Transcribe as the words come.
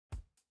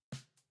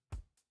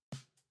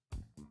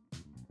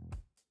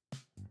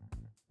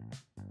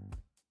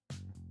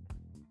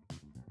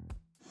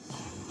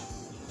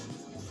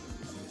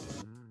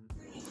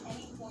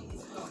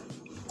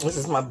This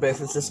is my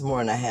breakfast this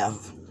morning. I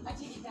have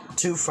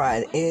 2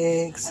 fried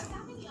eggs.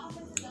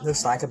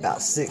 Looks like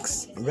about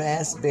 6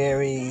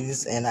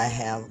 raspberries, and I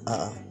have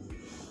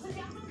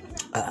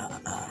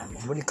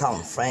what do you call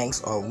them,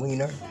 franks or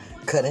wiener,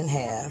 cut in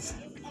half.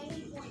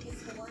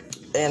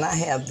 And I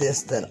have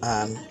this that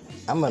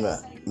I'm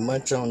gonna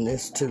munch on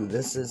this too.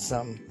 This is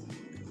some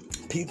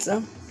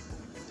pizza,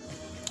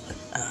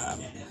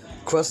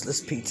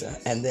 crustless pizza,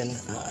 and then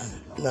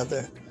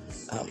another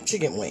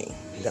chicken wing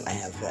that I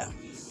have there.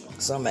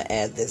 So I'm gonna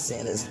add this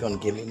in. It's gonna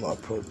give me more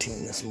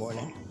protein this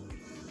morning.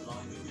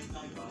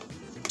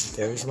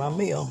 There's my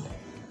meal.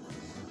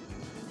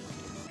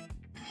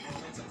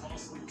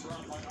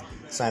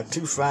 So I have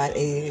 2 fried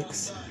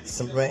eggs,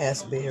 some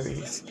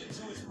raspberries,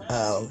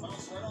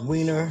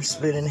 wiener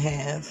split in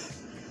half,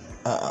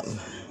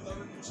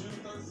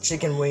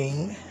 chicken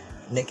wing,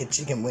 naked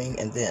chicken wing,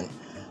 and then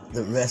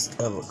the rest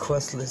of a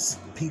crustless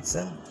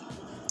pizza,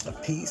 a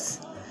piece.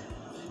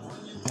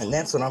 And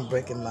that's what I'm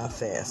breaking my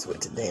fast with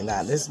today.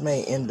 Now, this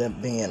may end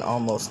up being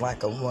almost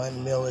like a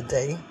 1 meal a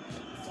day,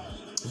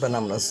 but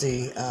I'm going to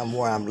see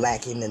where I'm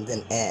lacking and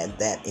then add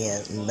that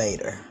in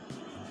later.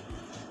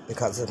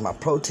 Because if my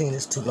protein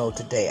is too low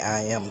today,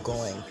 I am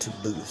going to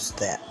boost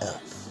that up.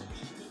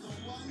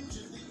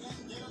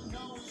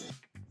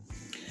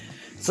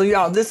 So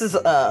y'all, this is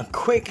a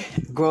quick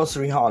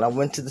grocery haul. I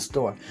went to the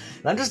store.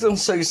 And I'm just going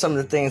to show you some of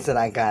the things that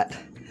I got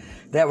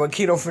that were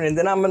keto friendly.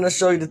 Then I'm going to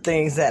show you the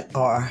things that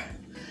are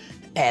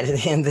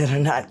added in that are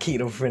not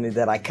keto friendly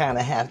that I kind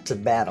of have to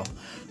battle.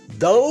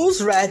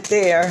 Those right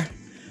there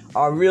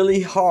are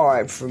really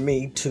hard for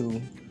me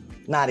to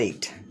not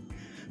eat.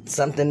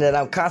 Something that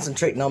I'm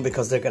concentrating on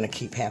because they're going to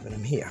keep having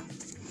them here.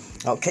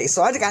 Okay,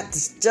 so I got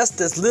just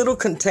this little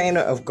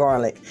container of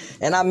garlic,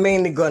 and I'm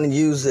mainly going to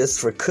use this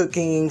for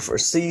cooking, for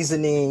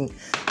seasoning,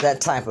 that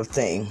type of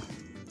thing.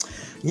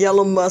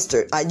 Yellow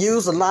mustard. I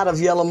use a lot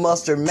of yellow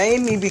mustard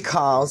mainly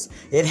because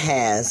it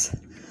has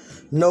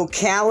no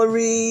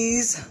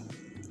calories,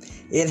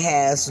 it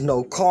has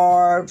no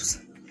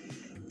carbs,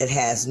 it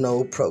has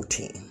no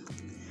protein.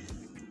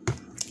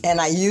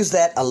 And I use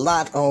that a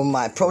lot on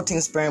my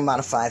protein sparing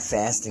modified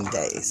fasting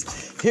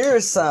days. Here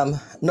is some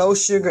no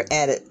sugar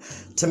added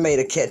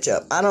tomato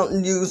ketchup. I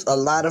don't use a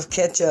lot of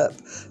ketchup,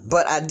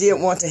 but I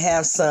did want to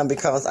have some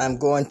because I'm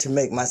going to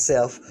make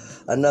myself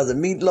another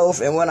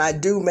meatloaf. And when I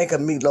do make a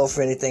meatloaf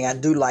or anything, I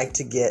do like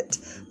to get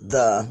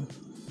the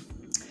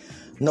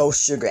no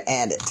sugar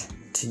added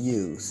to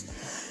use.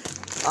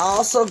 I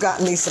also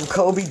got me some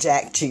Kobe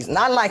Jack cheese. And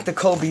I like the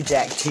Kobe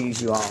Jack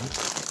cheese, you all.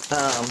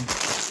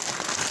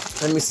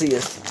 Let me see,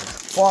 as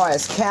far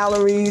as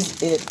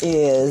calories, it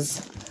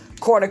is,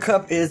 quarter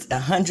cup is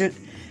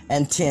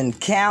 110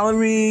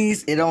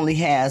 calories. It only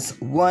has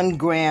 1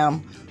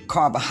 gram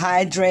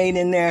carbohydrate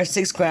in there,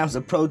 6 grams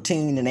of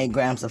protein, and 8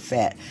 grams of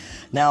fat.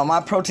 Now, my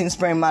protein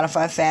sparing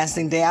modified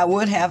fasting day, I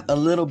would have a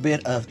little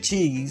bit of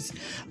cheese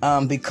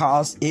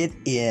because it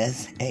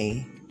is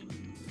a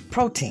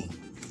protein.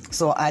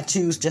 So I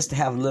choose just to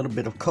have a little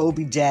bit of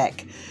Kobe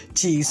Jack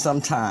cheese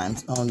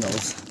sometimes on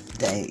those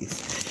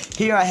days.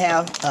 Here I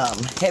have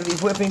heavy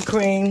whipping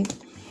cream,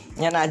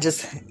 and I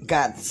just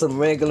got some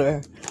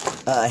regular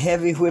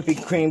heavy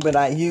whipping cream, but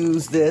I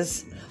use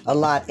this a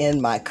lot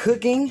in my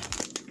cooking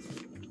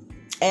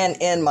and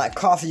in my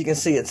coffee. You can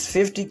see it's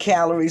 50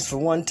 calories for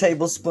 1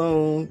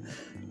 tablespoon.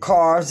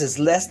 Carbs is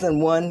less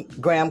than 1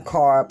 gram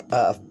carb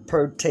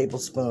per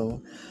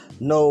tablespoon.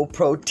 No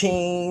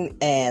protein,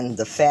 and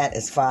the fat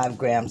is 5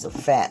 grams of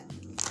fat.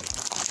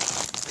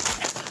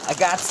 I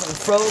got some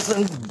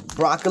frozen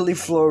broccoli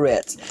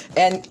florets.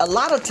 And a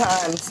lot of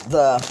times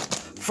the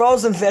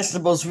frozen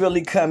vegetables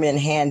really come in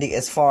handy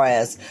as far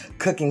as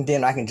cooking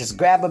dinner. I can just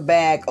grab a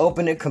bag,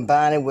 open it,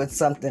 combine it with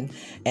something,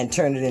 and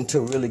turn it into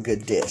a really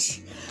good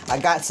dish. I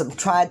got some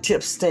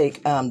tri-tip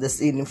steak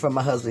this evening from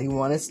my husband. He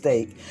wanted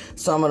steak.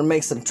 So I'm going to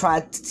make some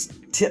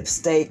tri-tip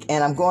steak,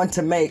 and I'm going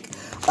to make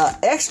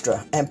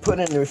extra and put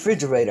it in the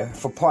refrigerator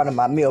for part of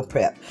my meal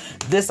prep.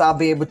 This I'll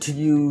be able to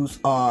use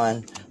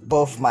on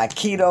both my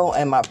keto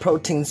and my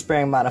protein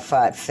sparing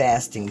modified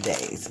fasting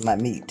days, my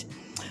meat.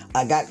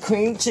 I got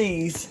cream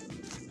cheese.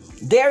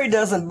 Dairy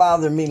doesn't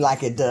bother me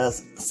like it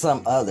does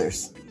some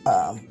others.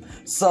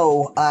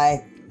 So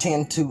I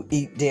tend to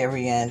eat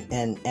dairy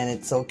and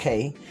it's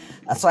okay.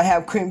 So I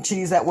have cream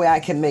cheese. That way I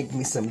can make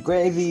me some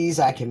gravies.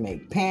 I can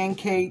make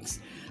pancakes.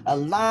 A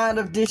lot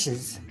of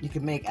dishes you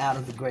can make out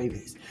of the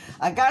gravies.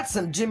 I got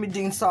some Jimmy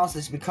Dean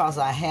sausage because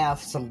I have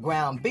some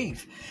ground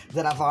beef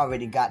that I've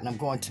already gotten. I'm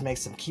going to make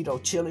some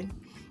keto chili.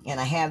 And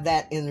I have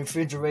that in the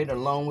refrigerator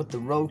along with the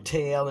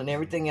rotel and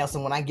everything else.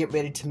 And when I get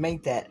ready to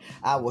make that,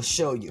 I will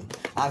show you.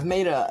 I've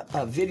made a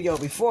video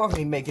before of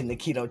me making the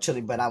keto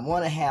chili, but I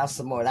want to have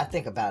some more. I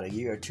think about 1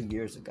 year or 2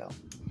 years ago.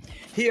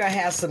 Here I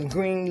have some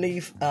green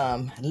leaf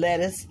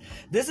lettuce.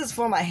 This is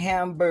for my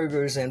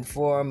hamburgers and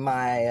for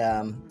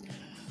my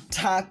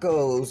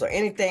tacos or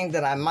anything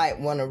that I might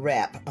want to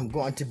wrap. I'm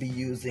going to be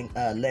using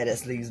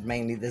lettuce leaves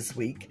mainly this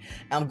week.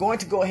 I'm going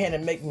to go ahead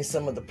and make me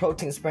some of the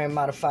protein sparing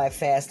modified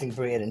fasting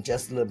bread in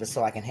just a little bit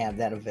so I can have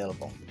that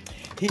available.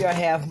 Here I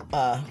have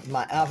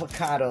my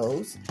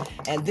avocados,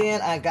 and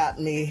then I got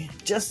me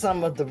just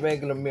some of the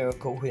regular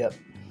Miracle Whip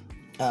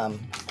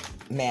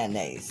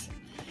mayonnaise.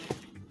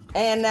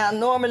 And now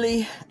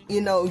normally, you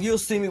know, you'll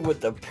see me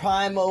with the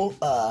Primal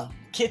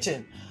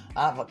Kitchen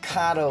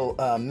avocado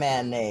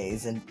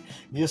mayonnaise, and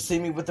you'll see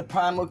me with the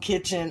Primal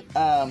Kitchen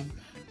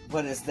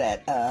what is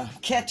that,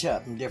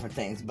 ketchup and different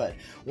things. But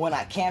when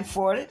I can't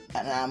afford it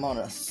and I'm on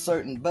a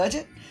certain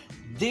budget,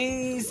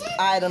 these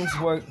items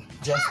work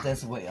just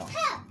as well.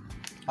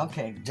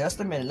 Okay, just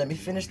a minute, let me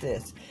finish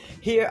this.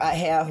 Here I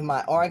have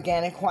my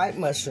organic white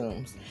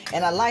mushrooms,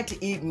 and I like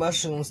to eat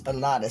mushrooms a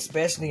lot,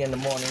 especially in the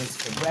mornings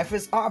for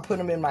breakfast, or put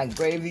them in my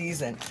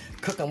gravies and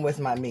cook them with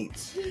my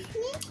meats.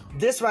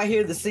 This right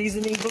here, the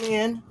seasoning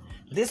blend,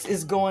 this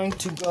is going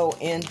to go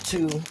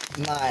into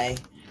my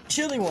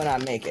chili when I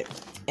make it.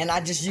 And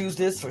I just use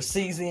this for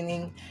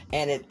seasoning,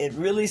 and it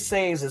really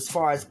saves as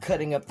far as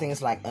cutting up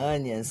things like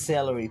onions,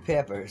 celery,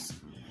 peppers,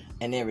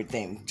 and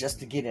everything, just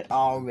to get it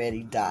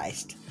already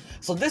diced.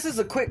 So this is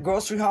a quick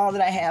grocery haul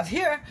that I have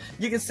here.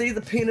 You can see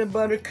the peanut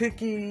butter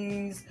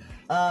cookies.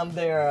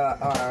 There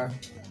are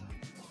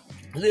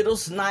little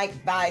snack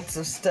bites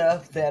of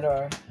stuff that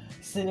are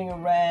sitting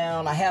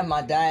around. I have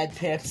my Diet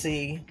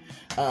Pepsi.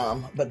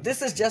 But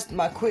this is just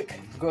my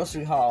quick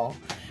grocery haul.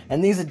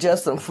 And these are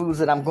just some foods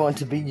that I'm going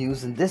to be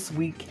using this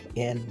week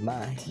in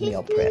my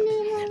meal prep.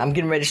 I'm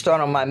getting ready to start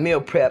on my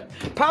meal prep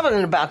probably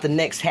in about the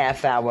next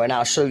half hour, and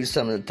I'll show you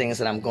some of the things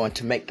that I'm going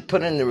to make to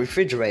put in the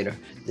refrigerator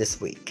this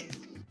week.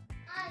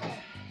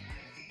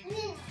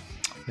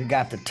 We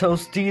got the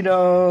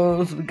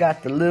Tostitos, we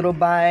got the Little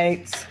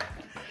Bites,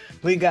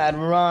 we got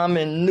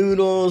ramen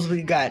noodles,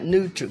 we got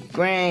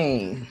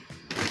Nutri-Grain,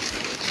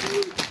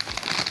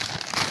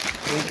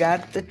 we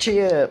got the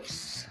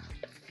chips.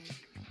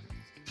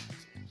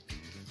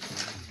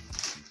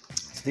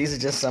 These are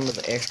just some of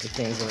the extra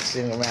things that are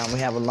sitting around. We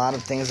have a lot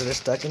of things that are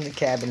stuck in the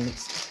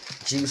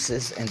cabinets,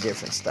 juices, and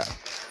different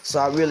stuff. So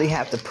I really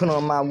have to put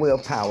on my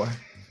willpower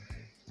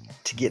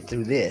to get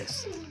through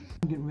this.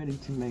 I'm getting ready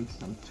to make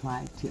some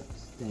tri-tip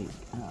steak.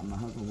 My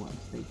husband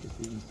wants steak this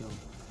evening, so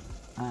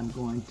I'm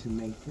going to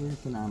make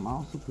this, and I'm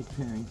also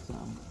preparing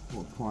some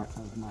for part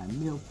of my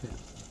meal prep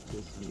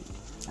this week.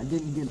 I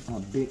didn't get a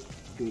big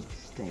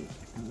steak,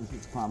 and this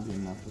is probably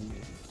enough for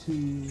maybe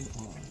 2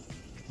 or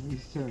 3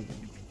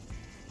 servings.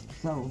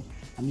 So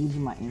I'm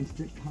using my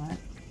Instant-Pot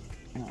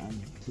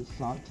to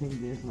saute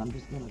this, and I'm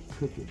just going to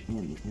cook it in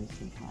the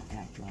Instant-Pot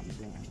after I'm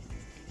done.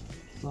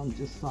 So I'm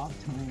just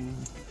sauteing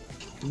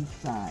each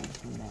side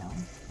for now.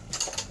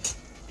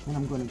 And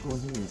I'm going to go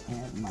ahead and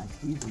add my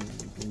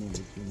seasonings and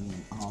everything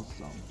in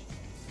also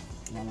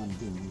while I'm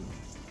doing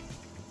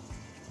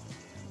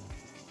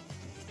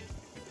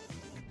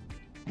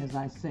it. As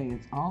I say,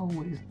 it's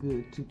always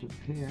good to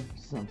prepare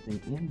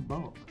something in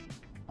bulk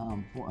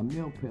for a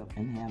meal prep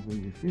and have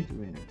in the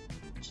refrigerator.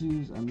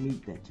 Choose a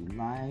meat that you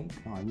like,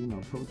 or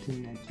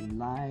protein that you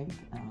like.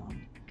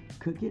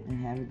 Cook it and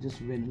have it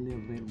just readily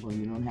available.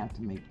 You don't have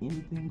to make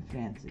anything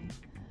fancy.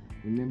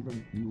 Remember,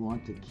 you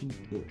want to keep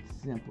it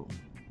simple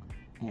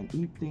and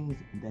eat things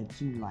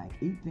that you like.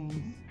 Eat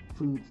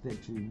foods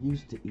that you're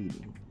used to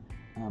eating.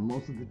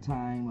 Most of the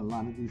time, a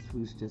lot of these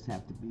foods just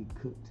have to be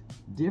cooked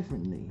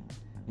differently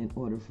in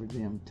order for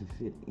them to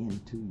fit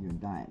into your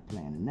diet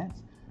plan. And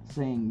that's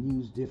saying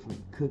use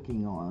different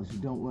cooking oils. You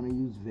don't want to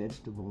use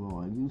vegetable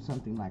oil. Use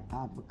something like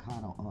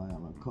avocado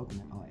oil or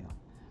coconut oil.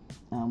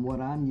 What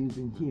I'm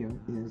using here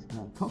is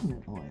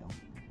coconut oil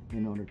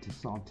in order to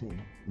saute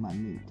my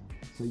meat.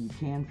 So you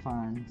can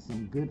find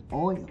some good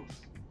oils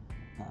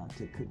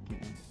to cook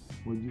in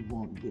where you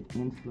won't get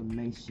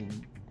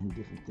inflammation and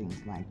different things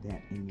like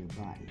that in your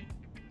body.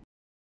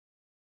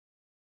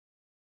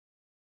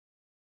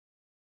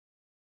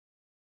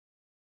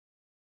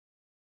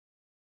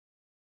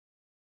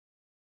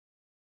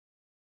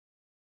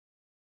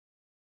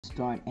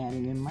 Start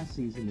adding in my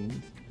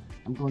seasonings.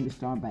 I'm going to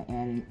start by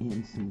adding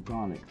in some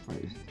garlic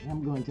first.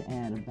 I'm going to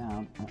add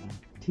about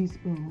a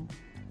teaspoon.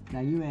 Now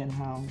you add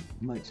how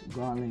much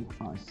garlic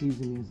or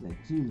seasonings that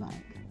you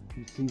like.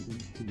 You season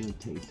to your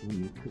taste when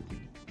you're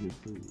cooking your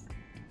food.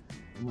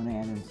 I'm going to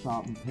add in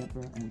salt and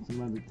pepper and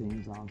some other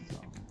things also.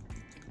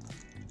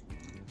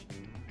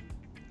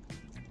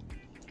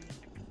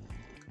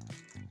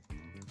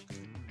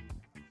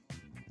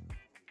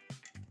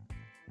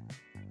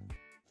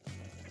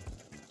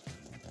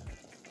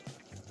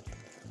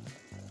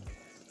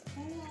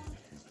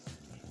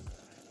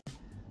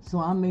 So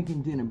I'm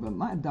making dinner, but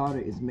my daughter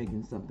is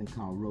making something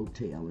called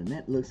rotel, and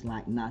that looks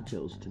like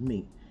nachos to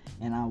me,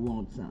 and I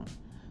want some.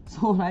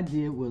 So what I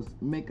did was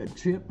make a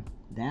trip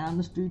down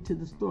the street to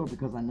the store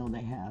because I know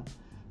they have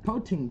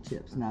protein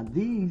chips. Now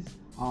these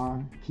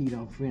are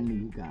keto friendly,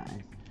 you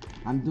guys.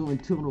 I'm doing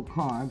total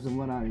carbs, and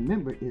what I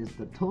remember is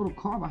the total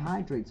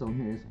carbohydrates on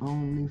here is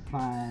only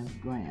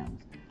 5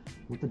 grams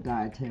with a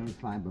dietary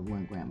fiber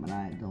 1 gram, but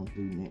I don't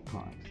do net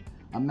carbs.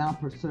 Amount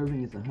per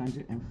serving is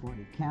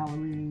 140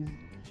 calories.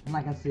 And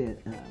like I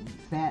said,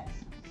 fats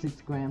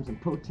 6 grams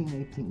and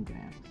protein 18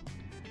 grams.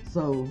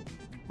 So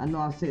I know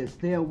I said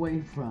stay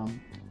away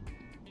from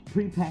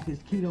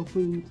prepackaged keto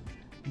foods,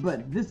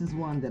 but this is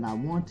one that I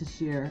want to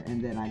share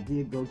and that I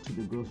did go to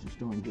the grocery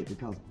store and get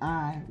because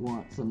I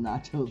want some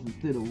nachos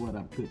instead of what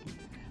I'm cooking.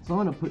 So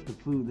I'm going to put the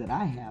food that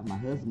I have. My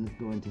husband is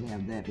going to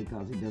have that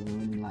because he doesn't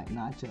really like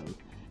nachos.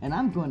 And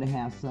I'm going to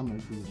have some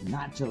of these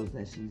nachos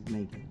that she's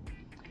making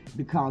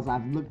because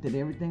I've looked at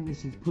everything that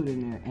she's put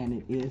in there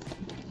and it is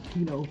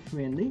keto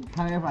friendly.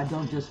 However, I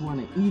don't just want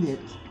to eat it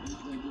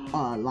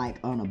like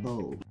on a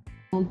bowl.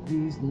 Don't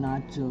these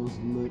nachos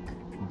look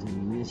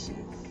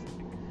delicious?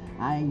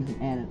 I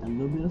even added a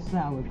little bit of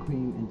sour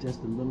cream and just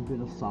a little bit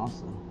of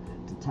salsa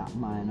to top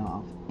mine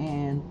off,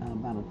 and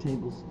about a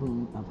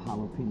tablespoon of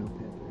jalapeno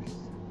peppers.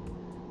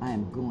 I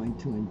am going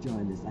to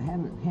enjoy this. I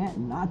haven't had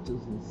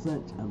nachos in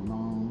such a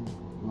long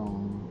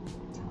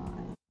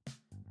time.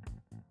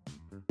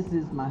 This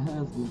is my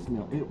husband's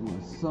meal. It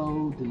was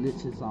so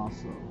delicious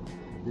also.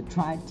 The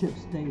tri-tip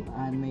steak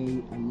I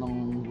made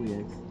along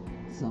with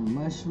some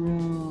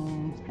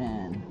mushrooms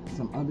and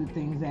some other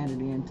things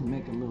added in to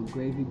make a little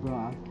gravy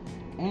broth.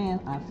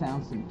 And I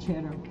found some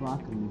cheddar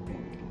broccoli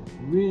bacon.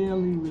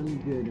 Really, really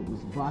good. It was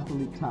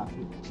broccoli topped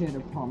with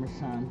cheddar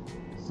parmesan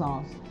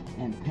sauce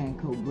and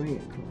panko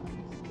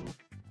breadcrumbs.